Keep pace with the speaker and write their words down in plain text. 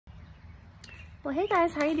Well, hey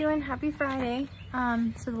guys, how you doing? Happy Friday.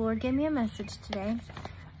 So the Lord gave me a message today.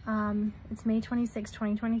 It's May 26,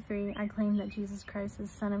 2023. I claim that Jesus Christ is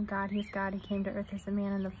Son of God. He's God. He came to earth as a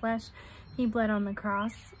man in the flesh. He bled on the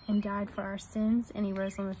cross and died for our sins, and he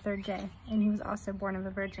rose on the third day. And he was also born of a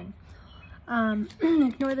virgin.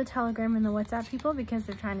 Ignore the Telegram and the WhatsApp people because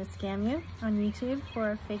they're trying to scam you on YouTube for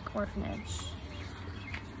a fake orphanage.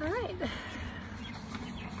 All right.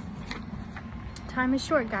 Time is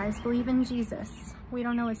short, guys. Believe in Jesus. We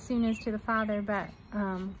don't know what soon is to the Father, but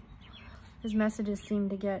his messages seem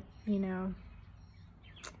to get, you know,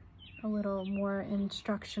 a little more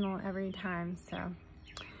instructional every time. So,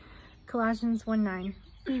 Colossians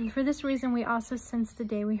 1:9. For this reason, we also, since the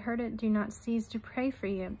day we heard it, do not cease to pray for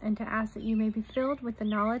you and to ask that you may be filled with the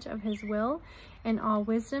knowledge of his will and all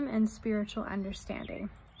wisdom and spiritual understanding.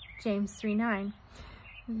 James 3:9.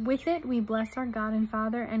 With it we bless our God and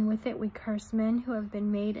Father, and with it we curse men who have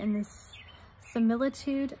been made in the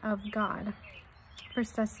similitude of God.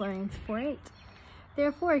 1 Thessalonians 4:8.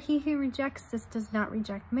 Therefore he who rejects this does not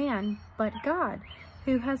reject man, but God,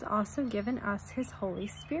 who has also given us his Holy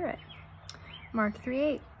Spirit. Mark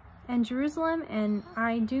 3:8. And Jerusalem and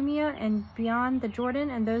Idumea and beyond the Jordan,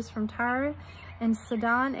 and those from Tyre and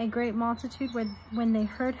Sidon, a great multitude, when they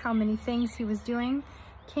heard how many things he was doing,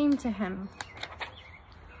 came to him.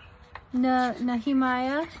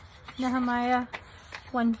 Nehemiah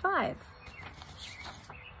 1:5.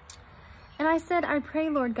 And I said, I pray,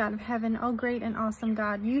 Lord God of heaven, O great and awesome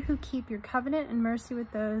God, you who keep your covenant and mercy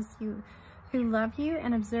with those who love you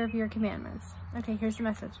and observe your commandments. Okay, here's the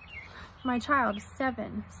message. My child,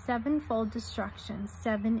 sevenfold destruction.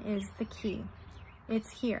 7 is the key.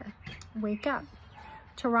 It's here. Wake up.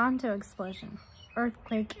 Toronto explosion.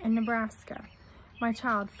 Earthquake in Nebraska. My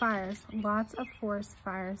child, fires, lots of forest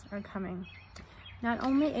fires are coming. Not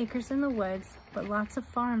only acres in the woods, but lots of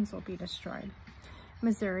farms will be destroyed.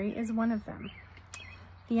 Missouri is one of them.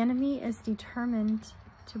 The enemy is determined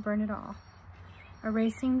to burn it all,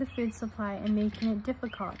 erasing the food supply and making it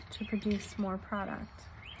difficult to produce more product,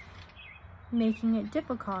 making it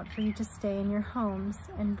difficult for you to stay in your homes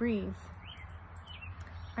and breathe.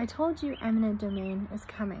 I told you eminent domain is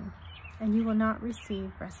coming, and you will not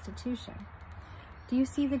receive restitution. Do you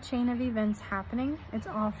see the chain of events happening? It's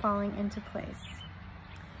all falling into place.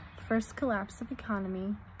 The first collapse of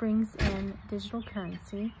economy brings in digital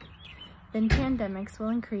currency. Then pandemics will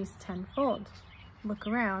increase tenfold. Look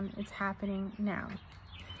around, it's happening now.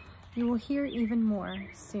 You will hear even more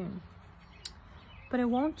soon. But it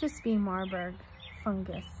won't just be Marburg,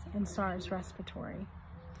 fungus, and SARS respiratory.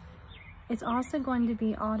 It's also going to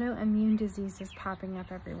be autoimmune diseases popping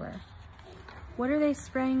up everywhere. What are they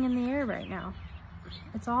spraying in the air right now?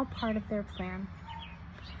 It's all part of their plan.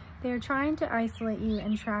 They are trying to isolate you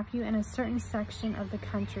and trap you in a certain section of the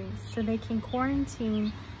country so they can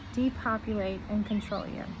quarantine, depopulate, and control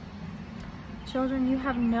you. Children, you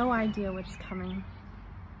have no idea what's coming.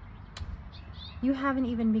 You haven't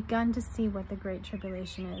even begun to see what the Great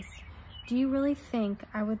Tribulation is. Do you really think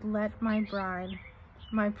I would let my bride,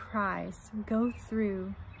 my prize, go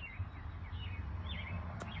through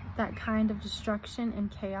that kind of destruction and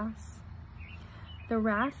chaos? The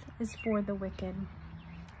wrath is for the wicked,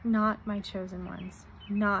 not my chosen ones,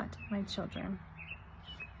 not my children.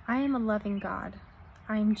 I am a loving God.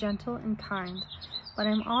 I am gentle and kind, but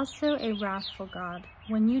I am also a wrathful God.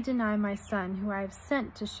 When you deny my Son, who I have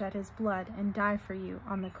sent to shed his blood and die for you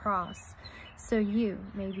on the cross, so you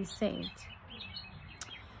may be saved.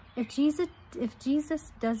 If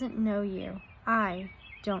Jesus doesn't know you, I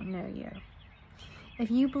don't know you. If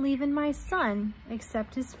you believe in my Son,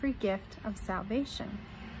 accept his free gift of salvation.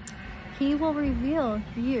 He will reveal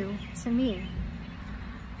you to me.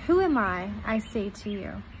 Who am I say to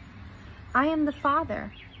you? I am the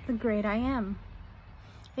Father, the great I am.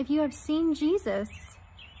 If you have seen Jesus,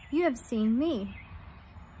 you have seen me.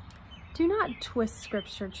 Do not twist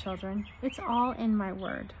scripture, children. It's all in my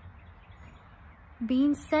word.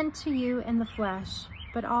 Being sent to you in the flesh,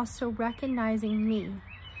 but also recognizing me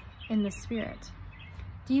in the spirit.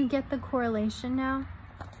 Do you get the correlation now?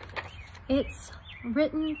 It's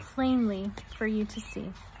written plainly for you to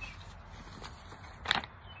see.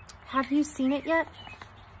 Have you seen it yet?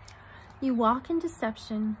 You walk in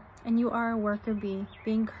deception, and you are a worker bee,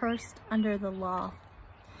 being cursed under the law.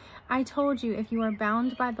 I told you, if you are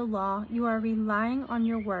bound by the law, you are relying on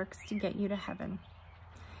your works to get you to heaven.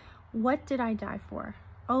 What did I die for?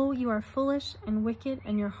 Oh, you are foolish and wicked,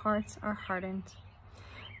 and your hearts are hardened.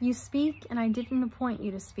 You speak, and I didn't appoint you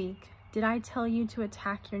to speak. Did I tell you to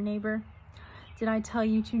attack your neighbor? Did I tell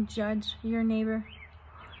you to judge your neighbor?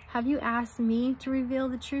 Have you asked me to reveal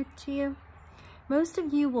the truth to you? Most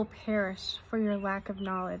of you will perish for your lack of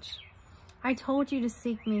knowledge. I told you to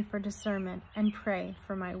seek me for discernment and pray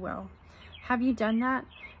for my will. Have you done that?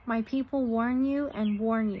 My people warn you and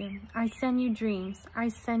warn you. I send you dreams. I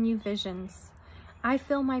send you visions. I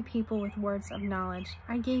fill my people with words of knowledge.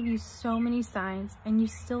 I gave you so many signs, and you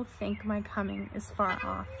still think my coming is far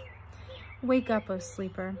off. Wake up, O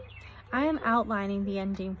sleeper. I am outlining the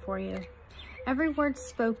ending for you. Every word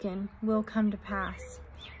spoken will come to pass.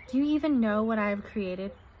 Do you even know what I have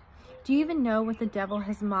created? Do you even know what the devil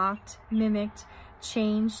has mocked, mimicked,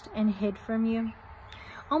 changed, and hid from you?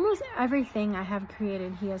 Almost everything I have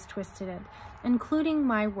created, he has twisted it, including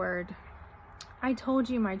my word. I told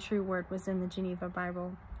you my true word was in the Geneva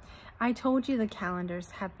Bible. I told you the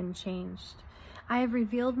calendars have been changed. I have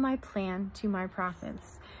revealed my plan to my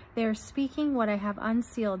prophets. They are speaking what I have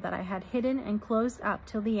unsealed that I had hidden and closed up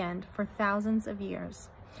till the end for thousands of years.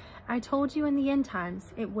 I told you in the end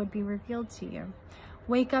times it would be revealed to you.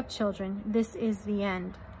 Wake up, children, this is the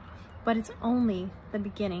end. But it's only the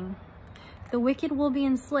beginning. The wicked will be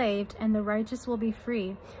enslaved and the righteous will be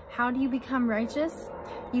free. How do you become righteous?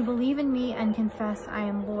 You believe in me and confess I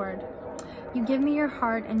am Lord. You give me your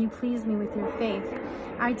heart and you please me with your faith.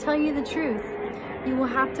 I tell you the truth. You will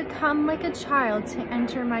have to come like a child to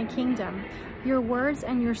enter my kingdom. Your words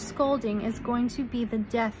and your scolding is going to be the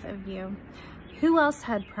death of you. Who else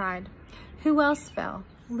had pride? Who else fell?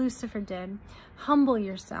 Lucifer did. Humble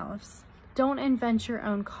yourselves. Don't invent your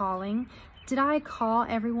own calling. Did I call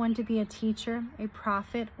everyone to be a teacher, a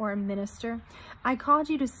prophet, or a minister? I called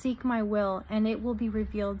you to seek my will, and it will be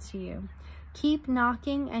revealed to you. Keep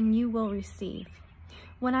knocking, and you will receive.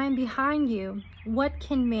 When I am behind you, what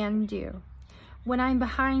can man do? When I'm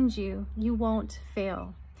behind you, you won't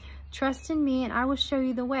fail. Trust in me, and I will show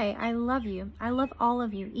you the way. I love you. I love all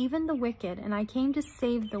of you, even the wicked, and I came to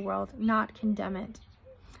save the world, not condemn it.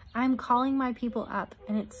 I am calling my people up,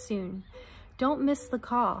 and it's soon. Don't miss the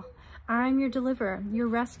call. I am your deliverer, your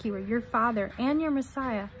rescuer, your father, and your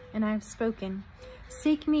Messiah, and I have spoken.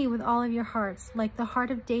 Seek me with all of your hearts, like the heart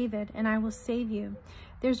of David, and I will save you.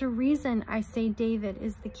 There's a reason I say David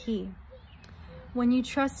is the key. When you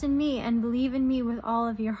trust in me and believe in me with all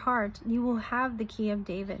of your heart, you will have the key of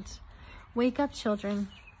David. Wake up, children.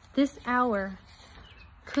 This hour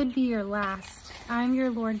could be your last. I am your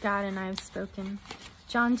Lord God, and I have spoken.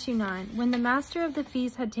 John 2:9. When the master of the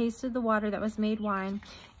feast had tasted the water that was made wine,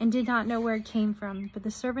 and did not know where it came from, but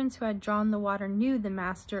the servants who had drawn the water knew the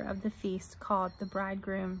master of the feast called the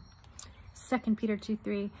bridegroom. 2 Peter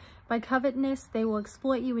 2:3. By covetousness they will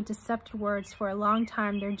exploit you with deceptive words. For a long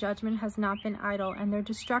time their judgment has not been idle, and their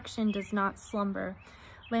destruction does not slumber.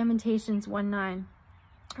 Lamentations 1:9.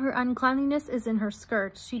 Her uncleanliness is in her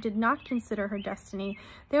skirts. She did not consider her destiny.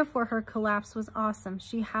 Therefore her collapse was awesome.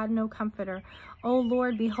 She had no comforter. O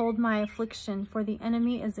Lord, behold my affliction, for the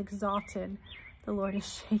enemy is exalted. The Lord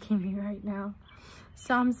is shaking me right now.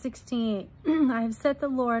 Psalm 68. I have set the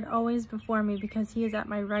Lord always before me, because he is at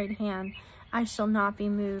my right hand. I shall not be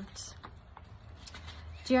moved.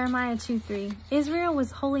 Jeremiah 2:3. Israel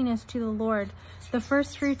was holiness to the Lord, the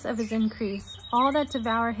first fruits of his increase. All that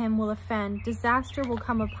devour him will offend. Disaster will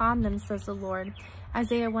come upon them, says the Lord.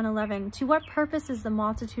 Isaiah 1:11. To what purpose is the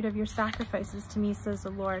multitude of your sacrifices to me, says the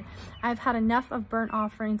Lord? I have had enough of burnt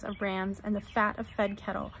offerings of rams and the fat of fed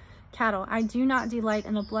cattle. I do not delight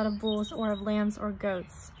in the blood of bulls or of lambs or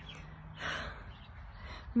goats.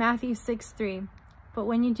 Matthew 6:3. But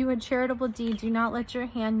when you do a charitable deed, do not let your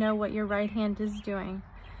hand know what your right hand is doing.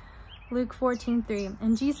 Luke 14:3.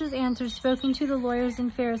 And Jesus answered, spoken to the lawyers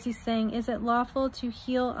and Pharisees, saying, is it lawful to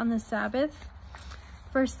heal on the Sabbath?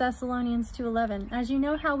 1 Thessalonians 2:11. As you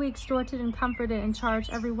know how we exhorted and comforted and charged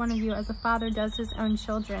every one of you as a father does his own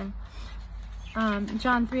children.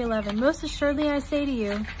 John 3:11. Most assuredly I say to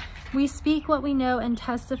you, we speak what we know and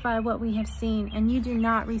testify what we have seen, and you do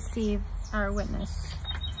not receive our witness.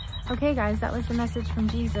 Okay, guys, that was the message from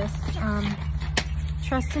Jesus.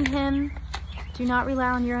 Trust in him. Do not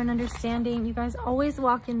rely on your own understanding. You guys always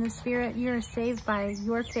walk in the Spirit. You are saved by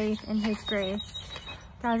your faith in his grace.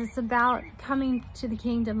 Guys, it's about coming to the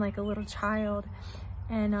kingdom like a little child.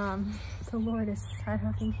 And the Lord is, I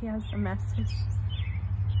don't think he has a message.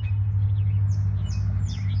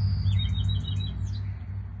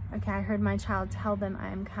 Okay, I heard my child tell them, I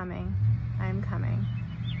am coming. I am coming.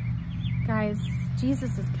 Guys,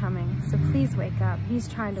 Jesus is coming, so please wake up. He's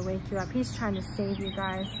trying to wake you up. He's trying to save you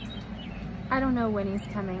guys. I don't know when he's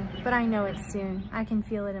coming, but I know it's soon. I can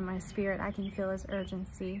feel it in my spirit. I can feel his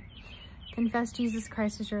urgency. Confess Jesus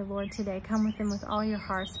Christ as your Lord today. Come with him with all your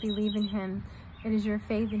hearts. Believe in him. It is your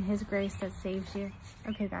faith in his grace that saves you.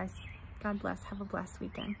 Okay, guys. God bless. Have a blessed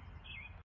weekend.